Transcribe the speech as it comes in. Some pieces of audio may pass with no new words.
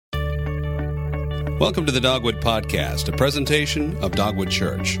Welcome to the Dogwood Podcast, a presentation of Dogwood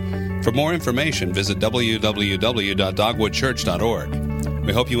Church. For more information, visit www.dogwoodchurch.org.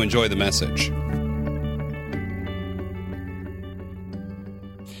 We hope you enjoy the message.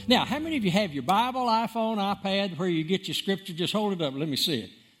 Now, how many of you have your Bible, iPhone, iPad, where you get your scripture? Just hold it up. Let me see it.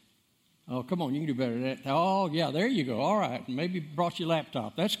 Oh, come on, you can do better than that. Oh, yeah, there you go. All right, maybe brought your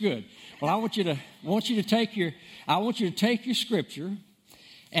laptop. That's good. Well, I want you to take your scripture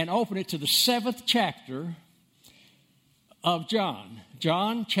and open it to the 7th chapter of John.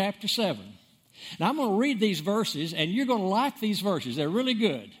 John chapter 7. Now, I'm going to read these verses, and you're going to like these verses. They're really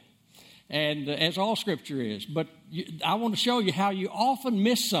good, and as all scripture is. But I want to show you how you often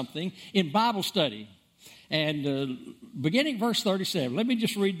miss something in Bible study. And beginning verse 37, let me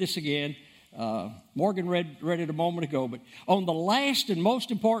just read this again. Morgan read it a moment ago. But on the last and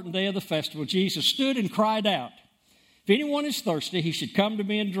most important day of the festival, Jesus stood and cried out, "If anyone is thirsty, he should come to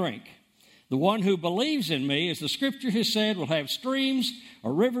me and drink. The one who believes in me, as the scripture has said, will have streams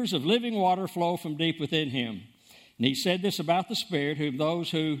or rivers of living water flow from deep within him." And he said this about the Spirit, whom those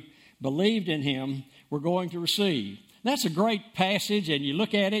who believed in him were going to receive. That's a great passage, and you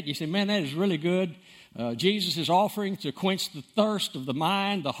look at it, you say, man, that is really good. Jesus is offering to quench the thirst of the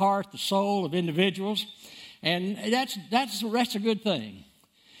mind, the heart, the soul of individuals, and that's a good thing.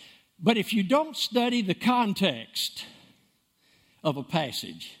 But if you don't study the context of a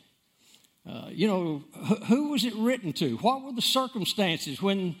passage, who was it written to? What were the circumstances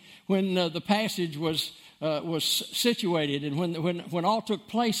when the passage was situated and when all took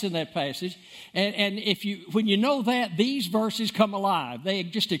place in that passage? And when you know that, these verses come alive. They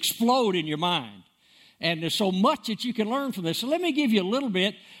just explode in your mind. And there's so much that you can learn from this. So let me give you a little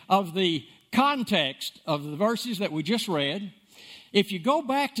bit of the context of the verses that we just read. If you go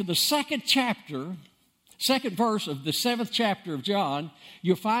back to the second verse of the 7th chapter of John,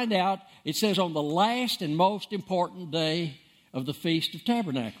 you'll find out it says on the last and most important day of the Feast of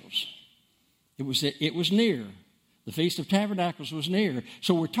Tabernacles. It was near. The Feast of Tabernacles was near.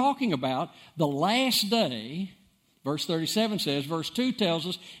 So we're talking about the last day. Verse 37 says, verse 2 tells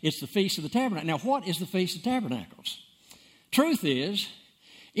us it's the Feast of the Tabernacles. Now, what is the Feast of Tabernacles? Truth is,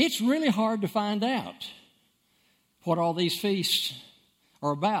 it's really hard to find out what all these feasts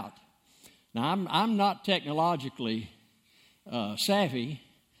are about. Now, I'm not technologically savvy,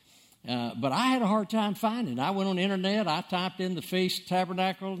 but I had a hard time finding it. I went on the internet, I typed in the Feast of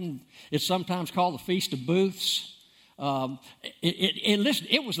Tabernacle, and it's sometimes called the Feast of Booths. Listen,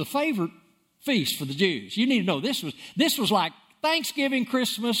 it was the favorite feast for the Jews. You need to know this was like Thanksgiving,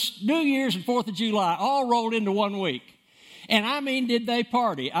 Christmas, New Year's, and 4th of July all rolled into one week. And I mean, did they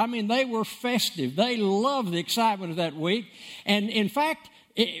party? I mean, they were festive. They loved the excitement of that week. And in fact,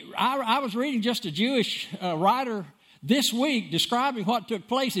 I was reading just a Jewish writer this week describing what took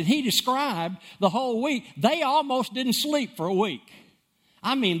place, and he described the whole week. They almost didn't sleep for a week.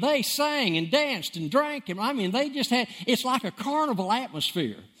 I mean, they sang and danced and drank, and I mean, it's like a carnival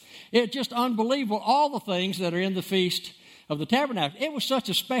atmosphere. It's just unbelievable, all the things that are in the Feast of the Tabernacle. It was such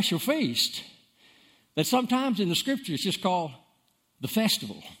a special feast that sometimes in the Scripture it's just called the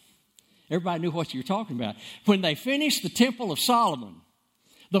festival. Everybody knew what you were talking about. When they finished the Temple of Solomon,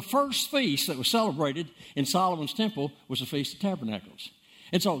 the first feast that was celebrated in Solomon's temple was the Feast of Tabernacles.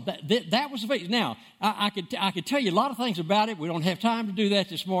 And so that was the feast. Now, I could tell you a lot of things about it. We don't have time to do that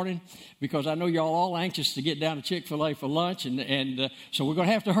this morning because I know y'all all anxious to get down to Chick-fil-A for lunch, and so we're going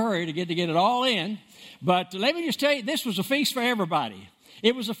to have to hurry to get it all in. But let me just tell you, this was a feast for everybody.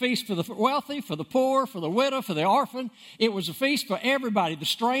 It was a feast for the wealthy, for the poor, for the widow, for the orphan. It was a feast for everybody, the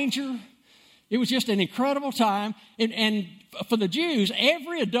stranger. It was just an incredible time. And for the Jews,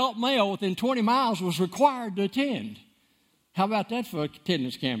 every adult male within 20 miles was required to attend. How about that for an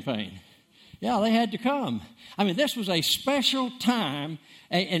attendance campaign? Yeah, they had to come. I mean, this was a special time,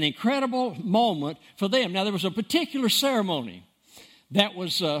 an incredible moment for them. Now, there was a particular ceremony that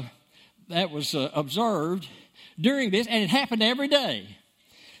was observed during this, and it happened every day.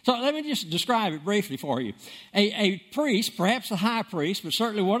 So let me just describe it briefly for you. A priest, perhaps the high priest, but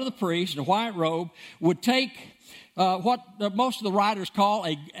certainly one of the priests in a white robe, would take what most of the writers call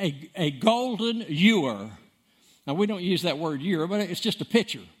a golden ewer. Now, we don't use that word ewer, but it's just a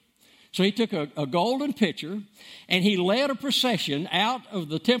pitcher. So he took a golden pitcher, and he led a procession out of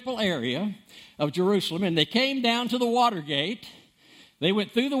the temple area of Jerusalem, and they came down to the water gate. They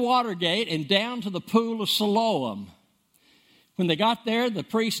went through the water gate and down to the pool of Siloam. When they got there, the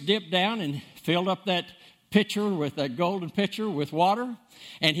priest dipped down and filled up that golden pitcher with water,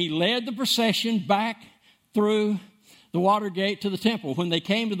 and he led the procession back through the water gate to the temple. When they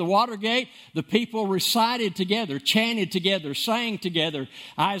came to the water gate, the people recited together, chanted together, sang together.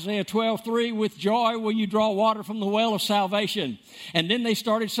 Isaiah 12:3, with joy will you draw water from the well of salvation. And then they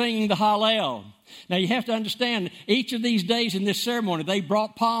started singing the Hallel. Now you have to understand, each of these days in this ceremony, they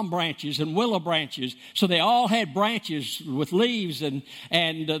brought palm branches and willow branches. So they all had branches with leaves and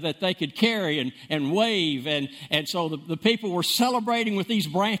that they could carry and wave. And so the people were celebrating with these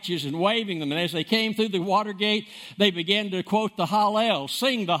branches and waving them. And as they came through the water gate, they began to quote the Hallel,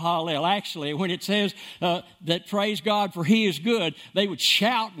 sing the Hallel. Actually, when it says that praise God for He is good, they would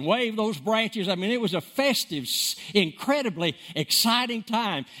shout and wave those branches. I mean, it was a festive, incredibly exciting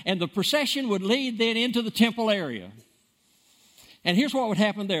time. And the procession would lead then into the temple area. And here's what would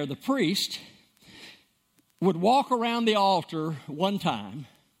happen there. The priest would walk around the altar one time,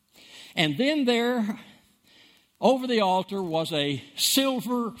 and then there, over the altar, was a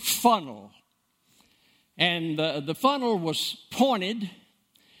silver funnel. And the funnel was pointed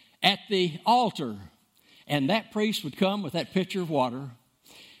at the altar. And that priest would come with that pitcher of water,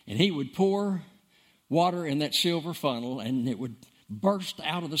 and he would pour water in that silver funnel, and it would burst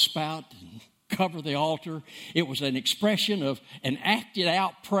out of the spout and cover the altar. It was an expression of an acted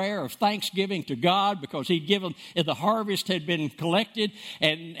out prayer of thanksgiving to God, because He'd given, the harvest had been collected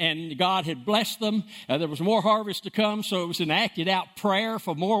and God had blessed them. There was more harvest to come, so it was an acted out prayer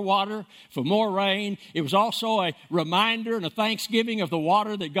for more water, for more rain. It was also a reminder and a thanksgiving of the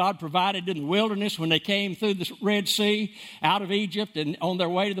water that God provided in the wilderness when they came through the Red Sea out of Egypt and on their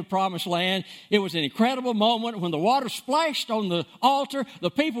way to the Promised Land. It was an incredible moment. When the water splashed on the altar, the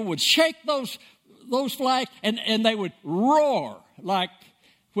people would shake those flags, and they would roar like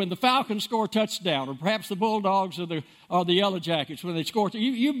when the Falcons score a touchdown, or perhaps the Bulldogs or the Yellow Jackets when they score.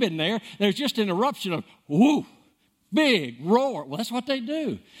 You've been there. There's just an eruption of whoo, big roar. Well, that's what they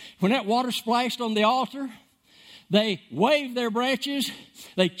do. When that water splashed on the altar, they waved their branches,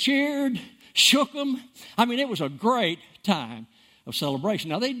 they cheered, shook them. I mean, it was a great time of celebration.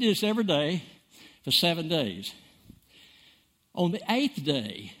 Now, they did this every day for 7 days. On the 8th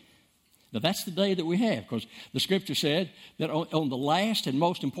day, now, that's the day that we have, because the Scripture said that on the last and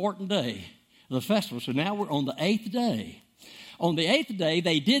most important day of the festival, so now we're on the 8th day. On the 8th day,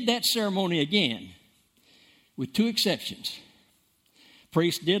 they did that ceremony again, with 2 exceptions.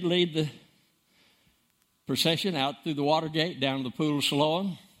 Priest did lead the procession out through the water gate down to the pool of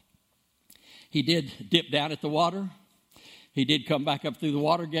Siloam. He did dip down at the water. He did come back up through the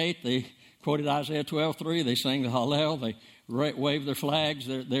water gate. They quoted Isaiah 12:3. They sang the Hallel. They waved their flags,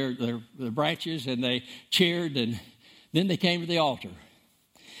 their branches, and they cheered, and then they came to the altar.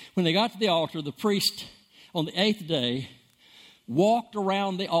 When they got to the altar, the priest on the 8th day walked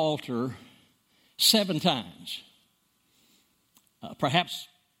around the altar 7 times. Perhaps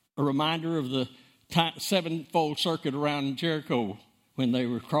a reminder of the 7-fold circuit around Jericho when they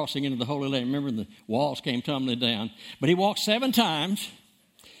were crossing into the Holy Land. Remember, the walls came tumbling down. But he walked 7 times,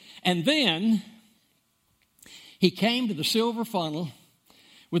 and then he came to the silver funnel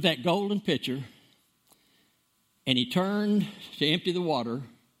with that golden pitcher, and he turned to empty the water.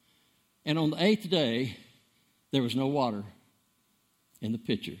 And on the 8th day, there was no water in the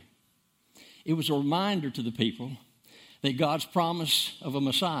pitcher. It was a reminder to the people that God's promise of a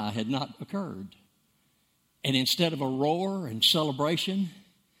Messiah had not occurred. And instead of a roar and celebration,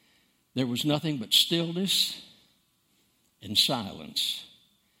 there was nothing but stillness and silence.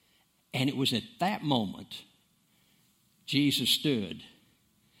 And it was at that moment Jesus stood,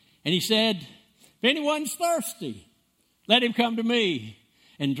 and He said, if anyone's thirsty, let him come to me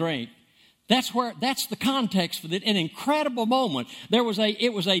and drink. That's the context for it. An incredible moment.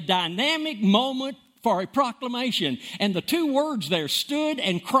 It was a dynamic moment for a proclamation. And the 2 words there, stood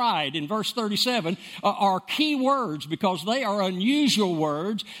and cried, in verse 37, are key words, because they are unusual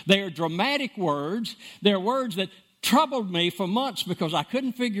words. They are dramatic words. They're words that troubled me for months, because I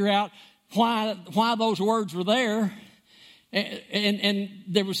couldn't figure out why those words were there. And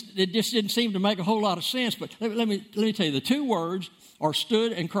it just didn't seem to make a whole lot of sense. But let me tell you, the 2 words are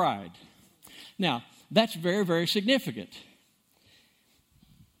stood and cried. Now, that's very, very significant.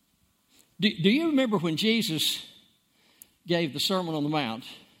 Do you remember when Jesus gave the Sermon on the Mount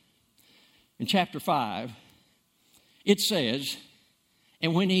in chapter 5? It says,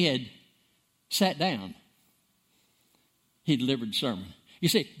 and when He had sat down, He delivered the sermon. You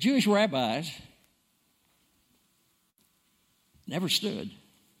see, Jewish rabbis never stood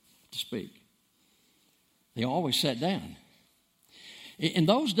to speak. They always sat down. In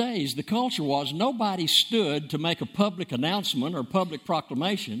those days, the culture was nobody stood to make a public announcement or public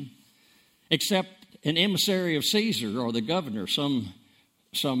proclamation except an emissary of Caesar or the governor, some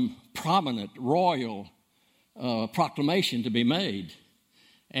prominent royal proclamation to be made.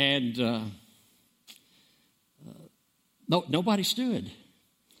 And nobody stood.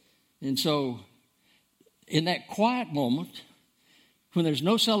 And so in that quiet moment, when there's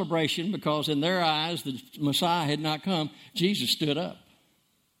no celebration because in their eyes the Messiah had not come, Jesus stood up.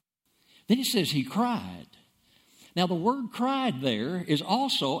 Then it says he cried. Now the word cried there is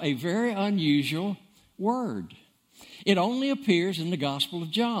also a very unusual word. It only appears in the Gospel of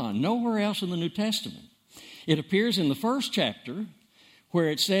John, nowhere else in the New Testament. It appears in the first chapter where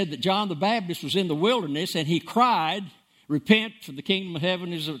it said that John the Baptist was in the wilderness and he cried, repent, for the kingdom of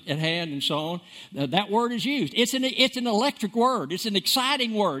heaven is at hand, and so on. That word is used. It's an electric word. It's an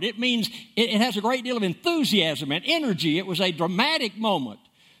exciting word. It means it has a great deal of enthusiasm and energy. It was a dramatic moment.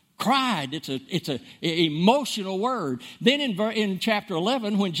 Cried. It's a emotional word. Then in chapter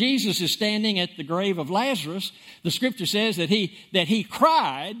 11, when Jesus is standing at the grave of Lazarus, the scripture says that he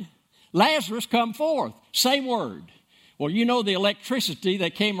cried, Lazarus, come forth. Same word. Well, you know the electricity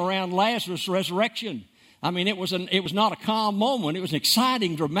that came around Lazarus' resurrection. I mean, it was not a calm moment. It was an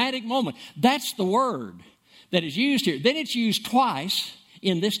exciting, dramatic moment. That's the word that is used here. Then it's used twice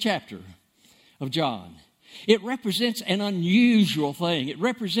in this chapter of John. It represents an unusual thing. It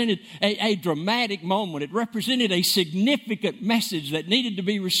represented a dramatic moment. It represented a significant message that needed to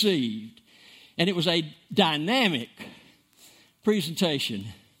be received. And it was a dynamic presentation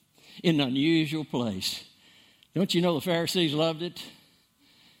in an unusual place. Don't you know the Pharisees loved it?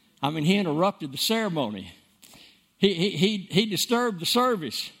 I mean, he interrupted the ceremony. He disturbed the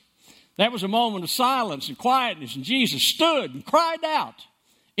service. That was a moment of silence and quietness, and Jesus stood and cried out,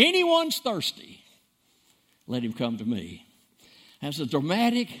 anyone's thirsty, let him come to me. That's a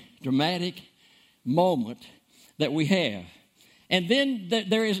dramatic moment that we have. And then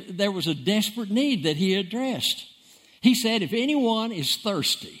there was a desperate need that he addressed. He said, if anyone is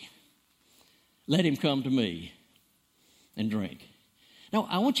thirsty, let him come to me and drink. Now,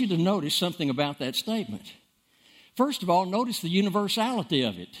 I want you to notice something about that statement. First of all, notice the universality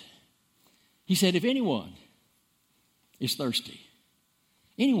of it. He said, if anyone is thirsty,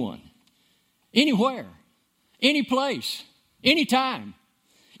 anyone, anywhere, any place, any time,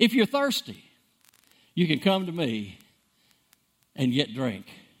 if you're thirsty, you can come to me and get drink.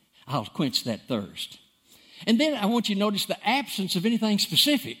 I'll quench that thirst. And then I want you to notice the absence of anything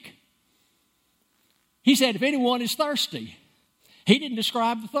specific. He said, if anyone is thirsty, he didn't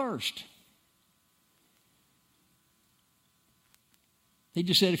describe the thirst. He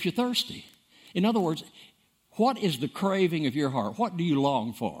just said, if you're thirsty. In other words, what is the craving of your heart? What do you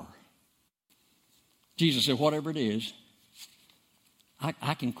long for? Jesus said, whatever it is,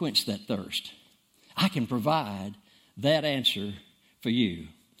 I can quench that thirst. I can provide that answer for you.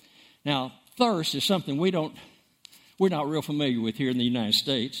 Now, thirst is something we're not real familiar with here in the United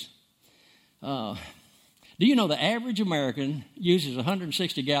States. Do you know the average American uses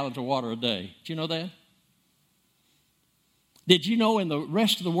 160 gallons of water a day? Did you know that? Did you know in the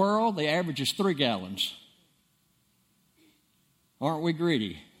rest of the world, the average is 3 gallons? Aren't we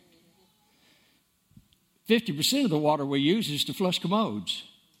greedy? 50% of the water we use is to flush commodes.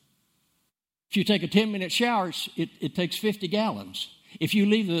 If you take a 10-minute shower, it takes 50 gallons. If you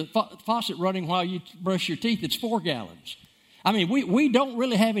leave the faucet running while you brush your teeth, it's 4 gallons. I mean, we don't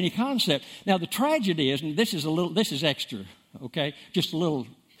really have any concept. Now, the tragedy is, and this is extra, okay? Just a little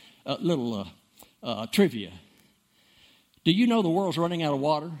trivia. Do you know the world's running out of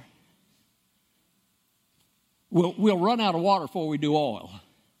water? We'll run out of water before we do oil.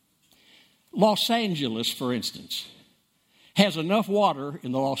 Los Angeles, for instance, has enough water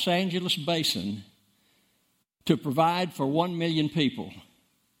in the Los Angeles basin to provide for 1 million people.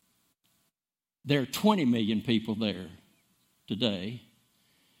 There are 20 million people there today,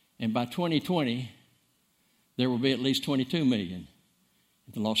 and by 2020, there will be at least 22 million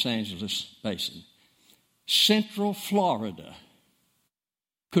in the Los Angeles basin. Central Florida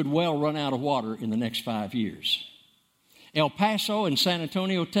could well run out of water in the next 5 years. El Paso and San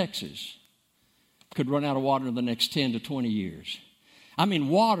Antonio, Texas, could run out of water in the next 10 to 20 years. I mean,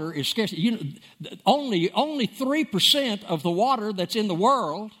 water is scarce. You know, only 3% of the water that's in the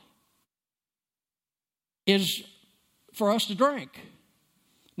world is for us to drink.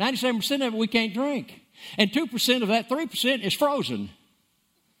 97% of it we can't drink. And 2% of that 3% is frozen.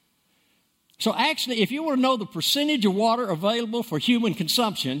 So actually, if you want to know the percentage of water available for human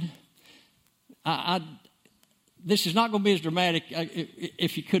consumption, this is not going to be as dramatic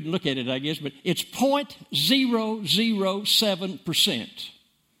if you couldn't look at it, I guess, but it's 0.007%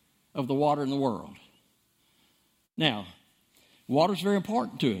 of the water in the world. Now, water is very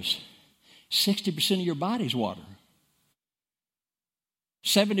important to us. 60% of your body is water.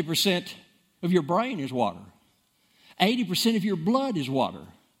 70% of your brain is water. 80% of your blood is water.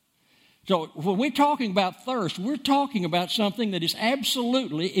 So when we're talking about thirst, we're talking about something that is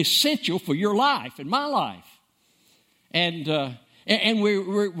absolutely essential for your life and my life. And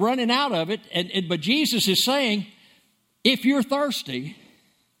we're running out of it. But Jesus is saying, if you're thirsty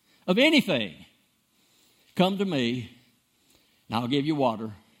of anything, come to me, and I'll give you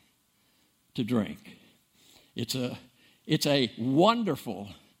water to drink. It's a wonderful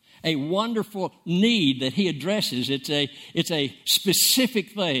need that he addresses. It's a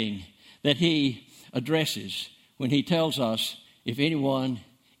specific thing that he addresses when he tells us, if anyone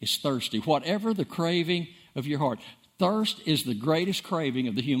is thirsty, whatever the craving of your heart. Thirst is the greatest craving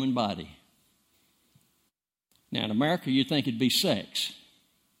of the human body. Now, in America, you'd think it'd be sex,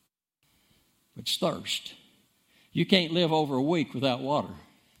 but it's thirst. You can't live over a week without water.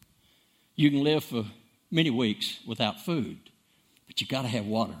 You can live for many weeks without food, but you got to have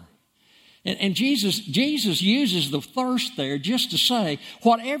water. And Jesus uses the thirst there just to say,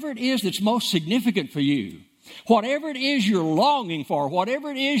 whatever it is that's most significant for you, whatever it is you're longing for, whatever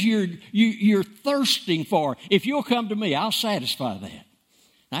it is you're thirsting for, if you'll come to me, I'll satisfy that.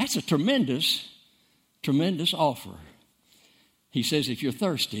 Now, that's a tremendous offer. He says, if you're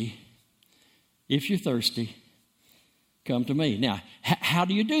thirsty, come to me. Now, how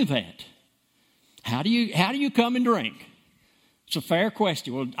do you do that? How do you come and drink? It's a fair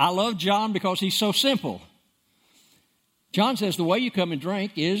question. Well, I love John because he's so simple. John says the way you come and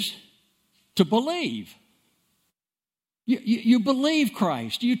drink is to believe. You believe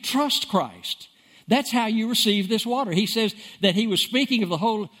Christ. You trust Christ. That's how you receive this water. He says that he was speaking of the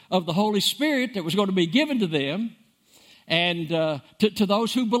Holy Spirit that was going to be given to them and to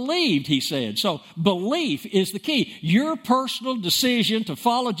those who believed, he said. So belief is the key. Your personal decision to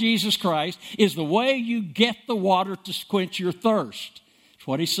follow Jesus Christ is the way you get the water to quench your thirst. That's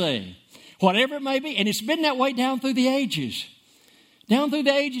what he's saying. Whatever it may be, and it's been that way down through the ages. Down through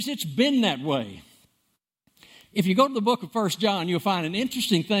the ages, it's been that way. If you go to the book of 1 John, you'll find an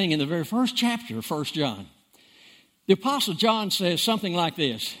interesting thing in the very first chapter of 1 John. The Apostle John says something like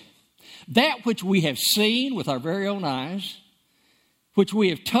this: that which we have seen with our very own eyes, which we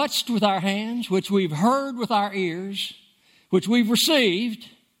have touched with our hands, which we've heard with our ears, which we've received,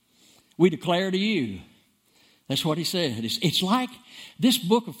 we declare to you. That's what he said. It's like this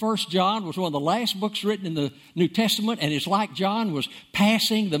book of 1 John was one of the last books written in the New Testament, and it's like John was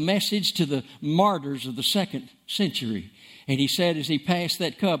passing the message to the martyrs of the second century. And he said as he passed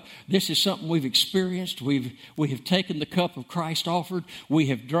that cup, this is something we've experienced. We have taken the cup of Christ offered. We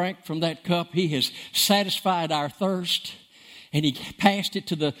have drank from that cup. He has satisfied our thirst. And he passed it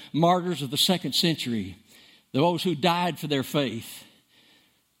to the martyrs of the second century, those who died for their faith.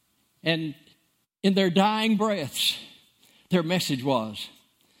 And in their dying breaths, their message was,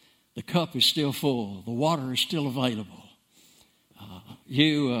 the cup is still full. The water is still available.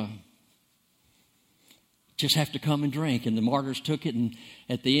 You just have to come and drink. And the martyrs took it, and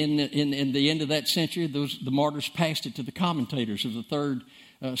at the end, in the end of that century, the martyrs passed it to the commentators of the third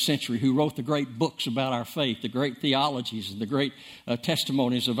century who wrote the great books about our faith, the great theologies and the great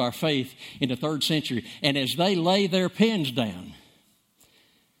testimonies of our faith in the third century. And as they lay their pens down,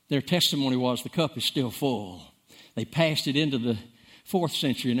 their testimony was the cup is still full. They passed it into the fourth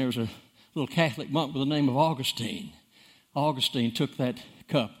century, and there was a little Catholic monk by the name of Augustine. Augustine took that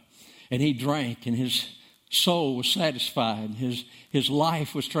cup, and he drank, and his soul was satisfied. His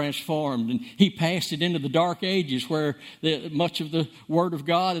life was transformed, and he passed it into the dark ages where much of the Word of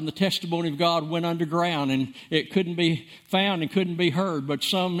God and the testimony of God went underground, and it couldn't be found and couldn't be heard, but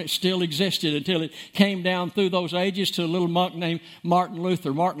some still existed until it came down through those ages to a little monk named Martin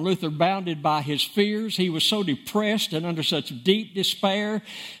Luther. Martin Luther, bounded by his fears, he was so depressed and under such deep despair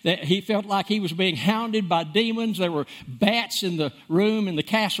that he felt like he was being hounded by demons. There were bats in the room in the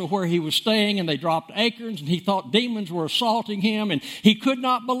castle where he was staying, and they dropped acorns, and he thought demons were assaulting him, and he could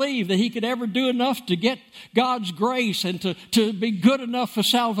not believe that he could ever do enough to get God's grace and to be good enough for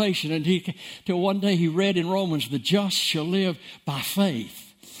salvation. And till one day he read in Romans, the just shall live by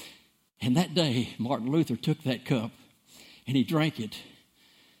faith. And that day, Martin Luther took that cup and he drank it,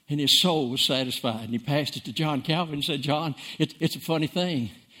 and his soul was satisfied. And he passed it to John Calvin and said, John, it's a funny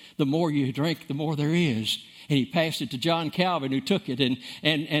thing. The more you drink, the more there is. And he passed it to John Calvin, who took it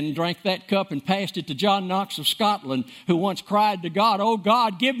and drank that cup, and passed it to John Knox of Scotland, who once cried to God, oh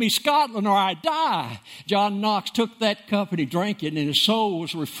God, give me Scotland or I die. John Knox took that cup and he drank it, and his soul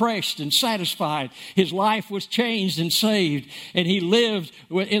was refreshed and satisfied. His life was changed and saved, and he lived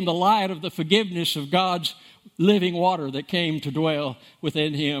in the light of the forgiveness of God's living water that came to dwell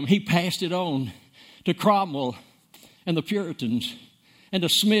within him. He passed it on to Cromwell and the Puritans and to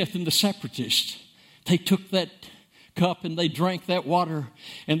Smith and the Separatists. They took that cup, and they drank that water,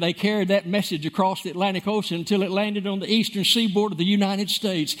 and they carried that message across the Atlantic Ocean until it landed on the eastern seaboard of the United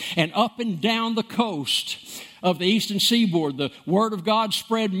States. And up and down the coast of the eastern seaboard, the Word of God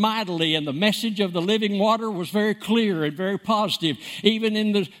spread mightily, and the message of the living water was very clear and very positive. Even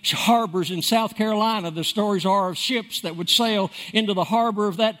in the harbors in South Carolina, the stories are of ships that would sail into the harbor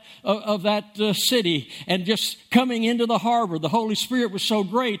of that city, and just coming into the harbor, the Holy Spirit was so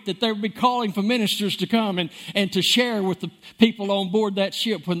great that they would be calling for ministers to come and to share with the people on board that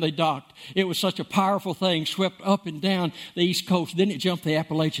ship when they docked. It was such a powerful thing, swept up and down the East Coast. Then it jumped the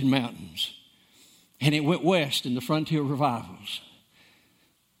Appalachian Mountains. And it went west in the frontier revivals.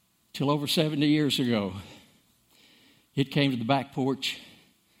 Till over 70 years ago, it came to the back porch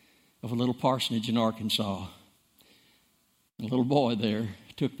of a little parsonage in Arkansas. A little boy there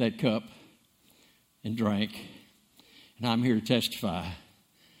took that cup and drank. And I'm here to testify,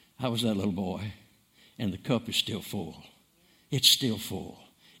 I was that little boy, and the cup is still full. It's still full.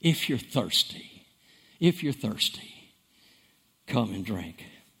 If you're thirsty, come and drink.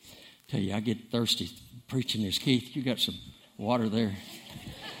 Tell you, I get thirsty preaching this. Keith, you got some water there?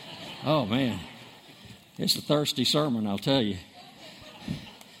 Oh, man. It's a thirsty sermon, I'll tell you.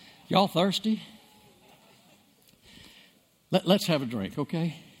 Y'all thirsty? Let's have a drink,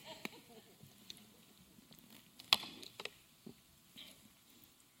 okay?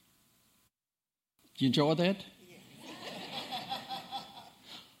 Did you enjoy that?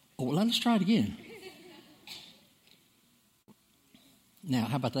 Oh, well, let's try it again. Now,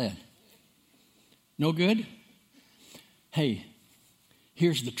 how about that? No good? Hey,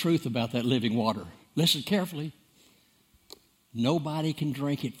 here's the truth about that living water. Listen carefully. Nobody can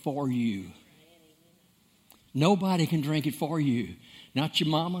drink it for you. Nobody can drink it for you. Not your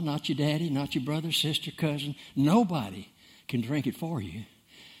mama, not your daddy, not your brother, sister, cousin. Nobody can drink it for you.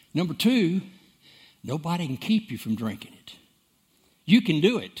 Number two, nobody can keep you from drinking it. You can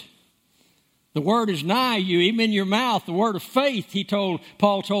do it. The word is nigh you, even in your mouth. The word of faith,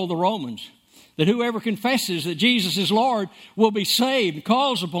 Paul told the Romans, that whoever confesses that Jesus is Lord will be saved,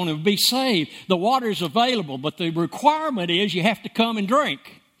 calls upon him, will be saved. The water is available, but the requirement is you have to come and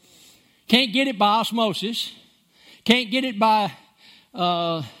drink. Can't get it by osmosis. Can't get it by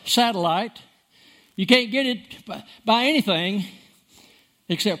satellite. You can't get it by anything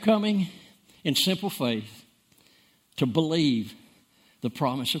except coming in simple faith to believe the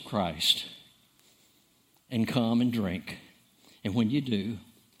promise of Christ and come and drink. And when you do,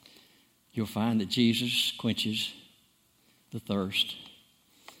 you'll find that Jesus quenches the thirst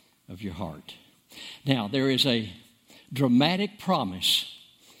of your heart. Now, there is a dramatic promise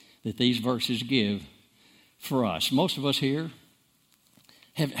that these verses give for us. Most of us here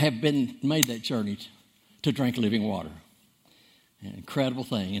have been made that journey to drink living water. An incredible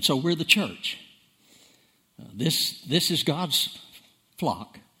thing. And so we're the church. This is God's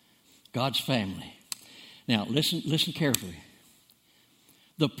flock, God's family. Now, listen carefully.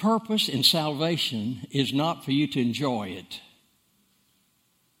 The purpose in salvation is not for you to enjoy it.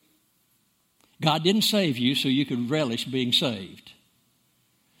 God didn't save you so you could relish being saved.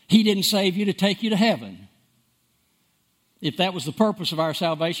 He didn't save you to take you to heaven. If that was the purpose of our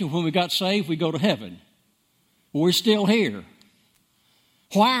salvation, when we got saved, we go to heaven. We're still here.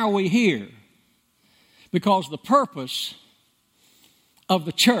 Why are we here? Because the purpose of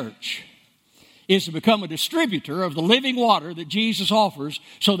the church is to become a distributor of the living water that Jesus offers,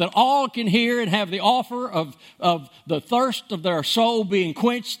 so that all can hear and have the offer of the thirst of their soul being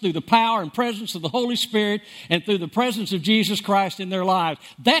quenched through the power and presence of the Holy Spirit and through the presence of Jesus Christ in their lives.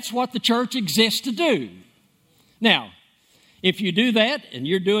 That's what the church exists to do. Now, if you do that, and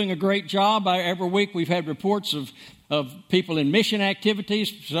you're doing a great job, every week we've had reports of people in mission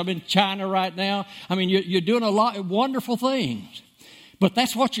activities, some in China right now. I mean, you're doing a lot of wonderful things. But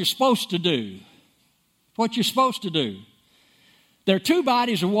that's what you're supposed to do. What you're supposed to do. There are two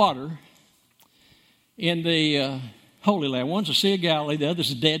bodies of water in the Holy Land. One's the Sea of Galilee, the other's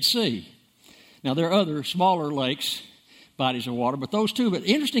the Dead Sea. Now, there are other smaller lakes, bodies of water, but those two. But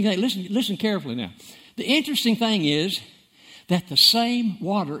the interesting thing, listen carefully now. The interesting thing is that the same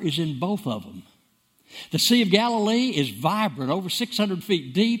water is in both of them. The Sea of Galilee is vibrant, over 600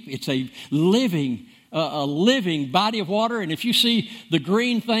 feet deep. It's a living body of water. And if you see the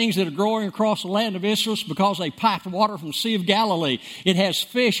green things that are growing across the land of Israel, it's because they piped water from the Sea of Galilee. It has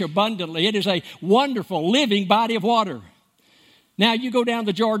fish abundantly. It is a wonderful living body of water. Now you go down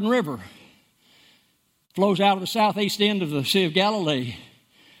the Jordan River. It flows out of the southeast end of the Sea of Galilee.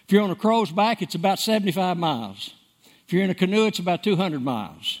 If you're on a crow's back, it's about 75 miles. If you're in a canoe, it's about 200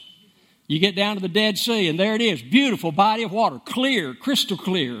 miles. You get down to the Dead Sea, and there it is. Beautiful body of water, clear, crystal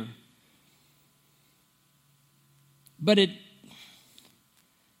clear. but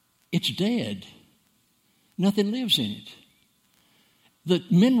it's dead. Nothing lives in it. The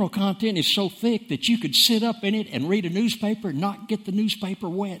mineral content is so thick that you could sit up in it and read a newspaper and not get the newspaper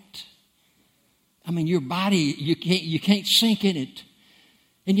wet. I mean, your body, you can't sink in it.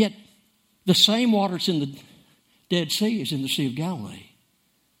 And yet, the same water that's in the Dead Sea is in the Sea of Galilee.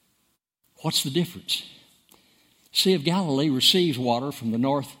 What's the difference? Sea of Galilee receives water from the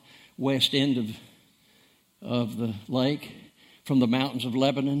northwest end of the lake, from the mountains of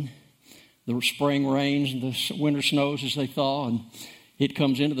Lebanon, the spring rains and the winter snows as they thaw, and it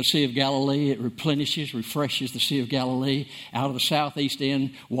comes into the Sea of Galilee. It replenishes, refreshes the Sea of Galilee. Out of the southeast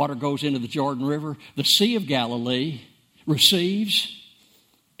end, water goes into the Jordan River. The Sea of Galilee receives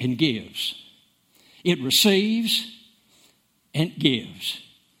and gives. It receives and gives,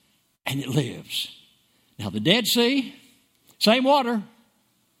 and it lives. Now, the Dead Sea, same water.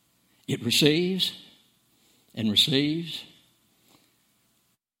 It receives and receives,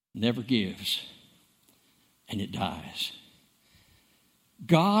 never gives, and it dies.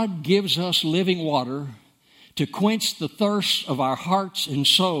 God gives us living water to quench the thirst of our hearts and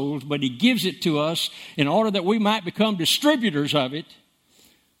souls, but He gives it to us in order that we might become distributors of it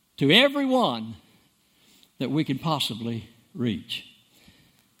to everyone that we can possibly reach.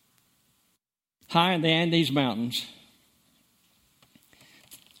 High in the Andes Mountains,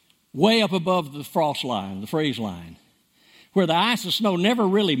 way up above the frost line, the freeze line, where the ice and snow never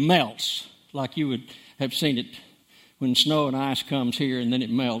really melts like you would have seen it when snow and ice comes here and then it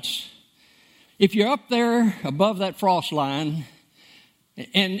melts. If you're up there above that frost line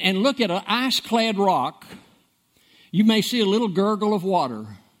and look at an ice-clad rock, you may see a little gurgle of water,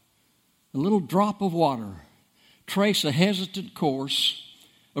 a little drop of water, trace a hesitant course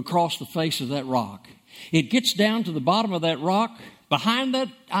across the face of that rock. It gets down to the bottom of that rock, behind that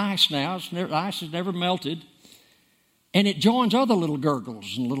ice now, the ice has never melted, and it joins other little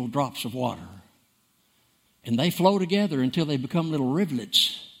gurgles and little drops of water. And they flow together until they become little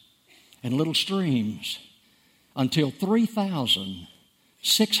rivulets and little streams, until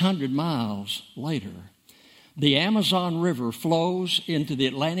 3,600 miles later, the Amazon River flows into the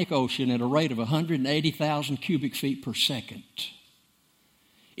Atlantic Ocean at a rate of 180,000 cubic feet per second.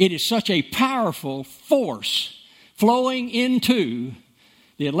 It is such a powerful force flowing into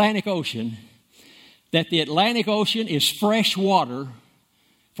the Atlantic Ocean that the Atlantic Ocean is fresh water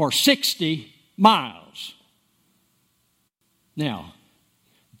for 60 miles. Now,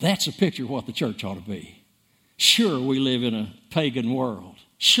 that's a picture of what the church ought to be. Sure, we live in a pagan world.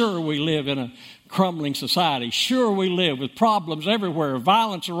 Sure, we live in a crumbling society. Sure, we live with problems everywhere,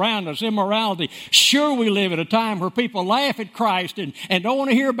 violence around us, immorality. Sure, we live at a time where people laugh at Christ and don't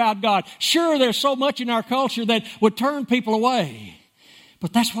want to hear about God. Sure, there's so much in our culture that would turn people away.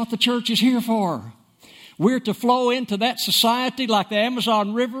 But that's what the church is here for. We're to flow into that society like the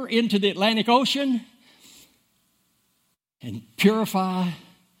Amazon River into the Atlantic Ocean and purify,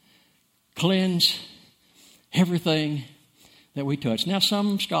 cleanse everything that we touch. Now,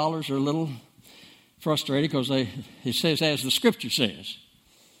 some scholars are a little frustrated because it says, as the Scripture says.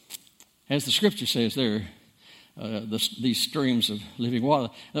 As the Scripture says there, these streams of living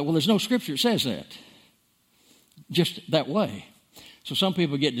water. Well, there's no Scripture that says that. Just that way. So some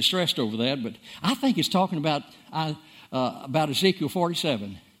people get distressed over that, but I think it's talking about Ezekiel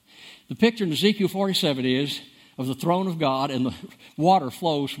 47. The picture in Ezekiel 47 is of the throne of God, and the water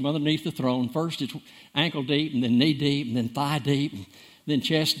flows from underneath the throne. First it's ankle deep, and then knee deep, and then thigh deep, and then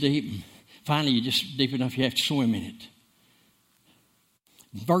chest deep, and finally you're just deep enough you have to swim in it.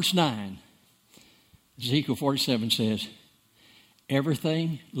 Verse 9, Ezekiel 47 says,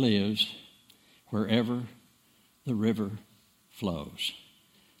 everything lives wherever the river flows.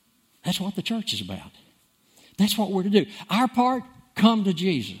 That's what the church is about. That's what we're to do. Our part, come to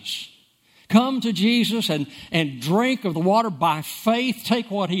Jesus. Come to Jesus and drink of the water by faith. Take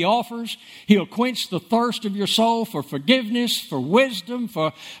what He offers. He'll quench the thirst of your soul for forgiveness, for wisdom,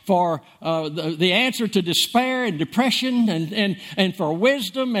 for the answer to despair and depression, and for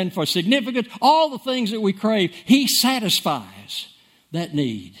wisdom and for significance. All the things that we crave, He satisfies that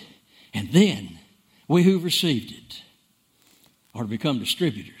need. And then we who've received it are to become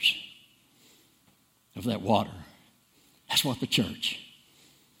distributors of that water. That's what the church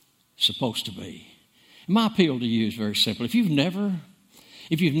supposed to be. My appeal to you is very simple. If you've never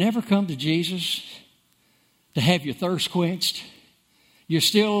come to Jesus to have your thirst quenched, you're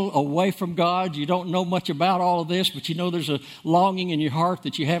still away from God, you don't know much about all of this, but you know there's a longing in your heart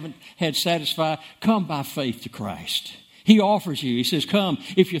that you haven't had satisfied, come by faith to Christ. He offers you. He says, come.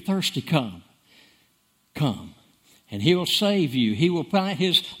 If you're thirsty, come. Come. And He will save you. He will plant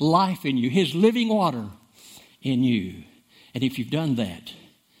His life in you, His living water in you. And if you've done that,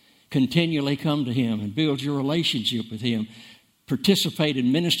 continually come to Him and build your relationship with Him. Participate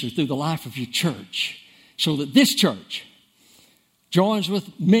and minister through the life of your church so that this church joins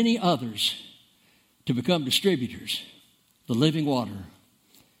with many others to become distributors of the living water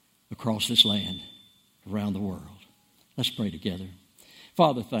across this land, around the world. Let's pray together.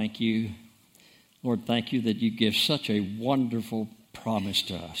 Father, thank you. Lord, thank you that you give such a wonderful promise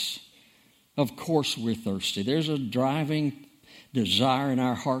to us. Of course we're thirsty. There's a driving desire in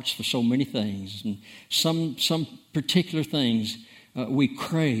our hearts for so many things, and some particular things we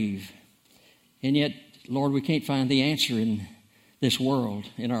crave. And yet, Lord, we can't find the answer in this world,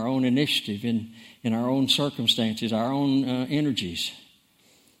 in our own initiative, in our own circumstances, our own energies.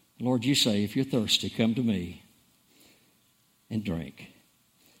 Lord, you say, if you're thirsty, come to me and drink,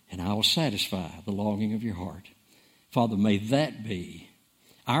 and I will satisfy the longing of your heart. Father, may that be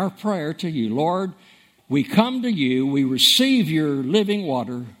our prayer to you. Lord, we come to you, we receive your living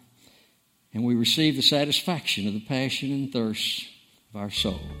water, and we receive the satisfaction of the passion and thirst of our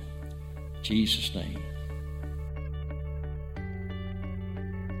soul. In Jesus' name.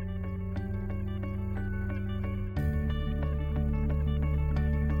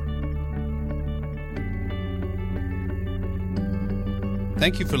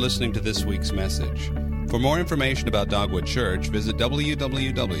 Thank you for listening to this week's message. For more information about Dogwood Church, visit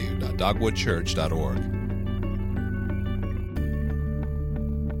www.dogwoodchurch.org.